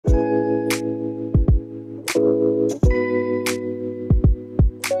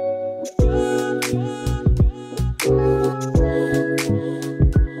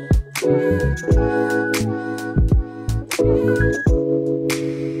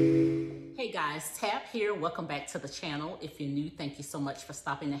guys, Tab here. Welcome back to the channel. If you're new, thank you so much for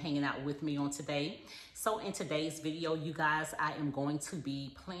stopping and hanging out with me on today. So in today's video, you guys, I am going to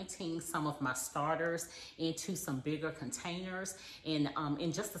be planting some of my starters into some bigger containers. And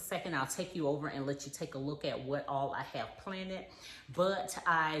in just a second, I'll take you over and let you take a look at what all I have planted. But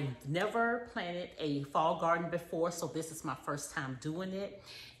I've never planted a fall garden before, so this is my first time doing it.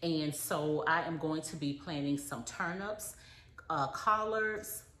 And so I am going to be planting some turnips,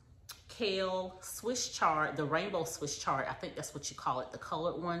 collards, kale, Swiss chard, the rainbow Swiss chard, I think that's what you call it, the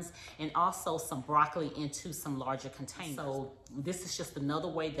colored ones, and also some broccoli into some larger containers. So this is just another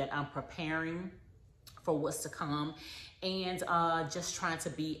way that I'm preparing for what's to come, and just trying to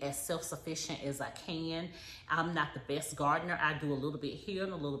be as self-sufficient as I can. I'm not the best gardener. I do a little bit here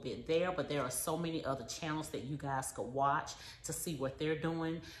and a little bit there, but there are so many other channels that you guys could watch to see what they're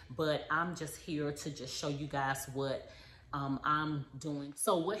doing. But I'm just here to just show you guys what I'm doing.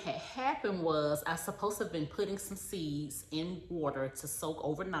 So what had happened was I was supposed to have been putting some seeds in water to soak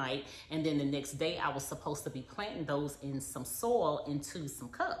overnight, and then the next day I was supposed to be planting those in some soil into some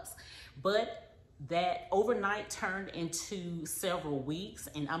cups. But that overnight turned into several weeks,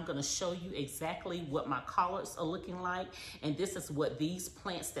 and I'm going to show you exactly what my collards are looking like. And this is what these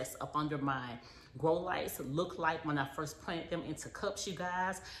plants that's up under my grow lights look like when I first planted them into cups, you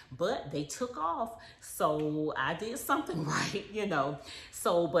guys. But they took off, so I did something right, you know.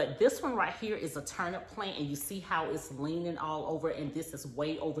 So but this one right here is a turnip plant, and you see how it's leaning all over, and this is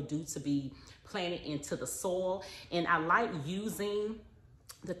way overdue to be planted into the soil. And I like using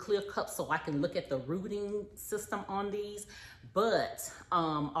the clear cup so I can look at the rooting system on these, but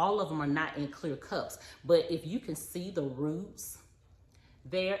all of them are not in clear cups. But if you can see the roots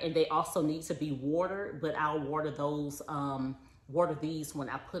there, and they also need to be watered, but I'll water those, water these when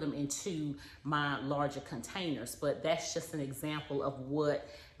I put them into my larger containers. But that's just an example of what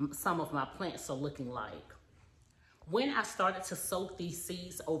some of my plants are looking like. When I started to soak these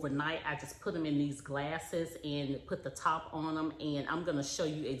seeds overnight, I just put them in these glasses and put the top on them, and I'm gonna show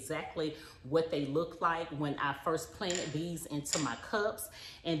you exactly what they look like when I first planted these into my cups.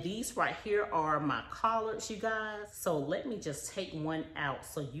 And these right here are my collards, you guys. So let me just take one out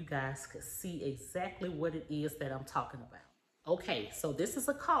so you guys can see exactly what it is that I'm talking about. Okay, so this is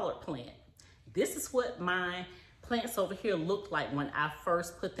a collard plant. This is what my plants over here look like when I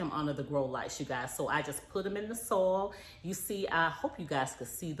first put them under the grow lights, you guys. So I just put them in the soil. You see, I hope you guys can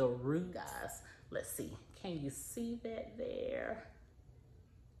see the root, guys. Let's see, can you see that there?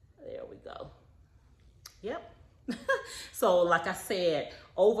 There we go. Yep. So like I said,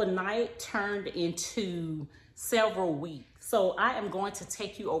 overnight turned into several weeks. So I am going to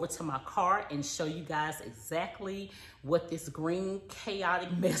take you over to my cart and show you guys exactly what this green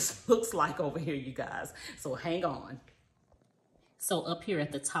chaotic mess looks like over here, you guys. So hang on. So up here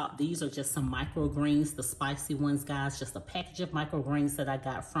at the top, these are just some microgreens, the spicy ones, guys. Just a package of microgreens that I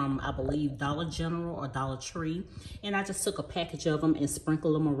got from, I believe, Dollar General or Dollar Tree. And I just took a package of them and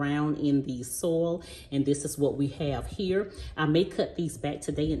sprinkled them around in the soil. And this is what we have here. I may cut these back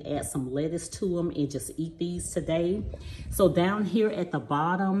today and add some lettuce to them and just eat these today. So down here at the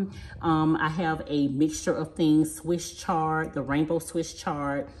bottom, I have a mixture of things: Swiss chard, the rainbow Swiss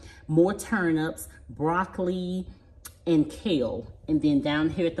chard, more turnips, broccoli, and kale. And then down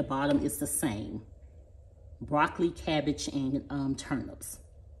here at the bottom is the same: broccoli, cabbage, and turnips.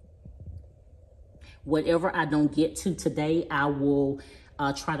 Whatever I don't get to today, I will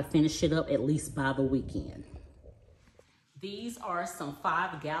try to finish it up at least by the weekend. These are some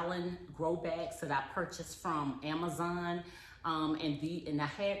 5-gallon grow bags that I purchased from Amazon. And I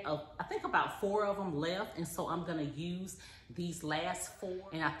had, I think about 4 of them left, and so I'm gonna use these last 4.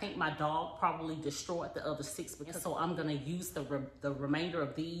 And I think my dog probably destroyed the other 6, because so I'm gonna use the remainder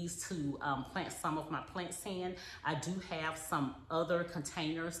of these to plant some of my plants in. I do have some other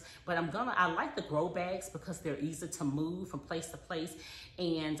containers, but I like the grow bags because they're easy to move from place to place,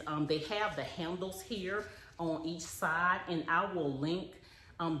 and they have the handles here on each side, and I will link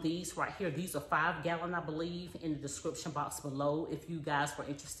these right here. These are 5-gallon, I believe, in the description box below if you guys were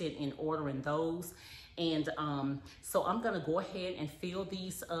interested in ordering those. And so I'm gonna go ahead and fill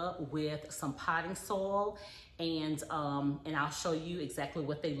these up with some potting soil, and I'll show you exactly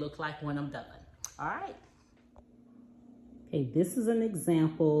what they look like when I'm done. All right. Okay, this is an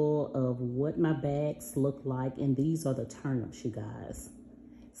example of what my bags look like, and these are the turnips, you guys.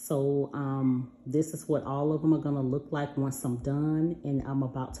 So this is what all of them are gonna look like once I'm done, and I'm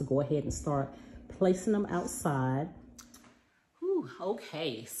about to go ahead and start placing them outside. Whew. Whew,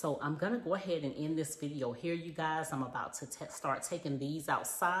 okay, so I'm gonna go ahead and end this video here, you guys. I'm about to start taking these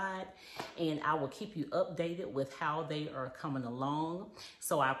outside, and I will keep you updated with how they are coming along.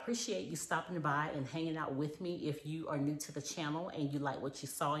 So I appreciate you stopping by and hanging out with me. If you are new to the channel and you like what you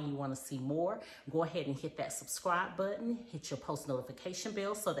saw and you want to see more, go ahead and hit that subscribe button, hit your post notification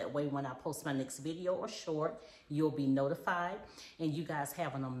bell, so that way when I post my next video or short, you'll be notified. And you guys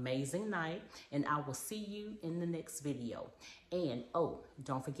have an amazing night, and I will see you in the next video. And oh,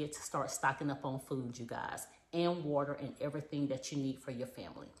 don't forget to start stocking up on food, you guys, and water and everything that you need for your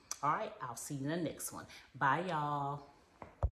family. All right, I'll see you in the next one. Bye, y'all.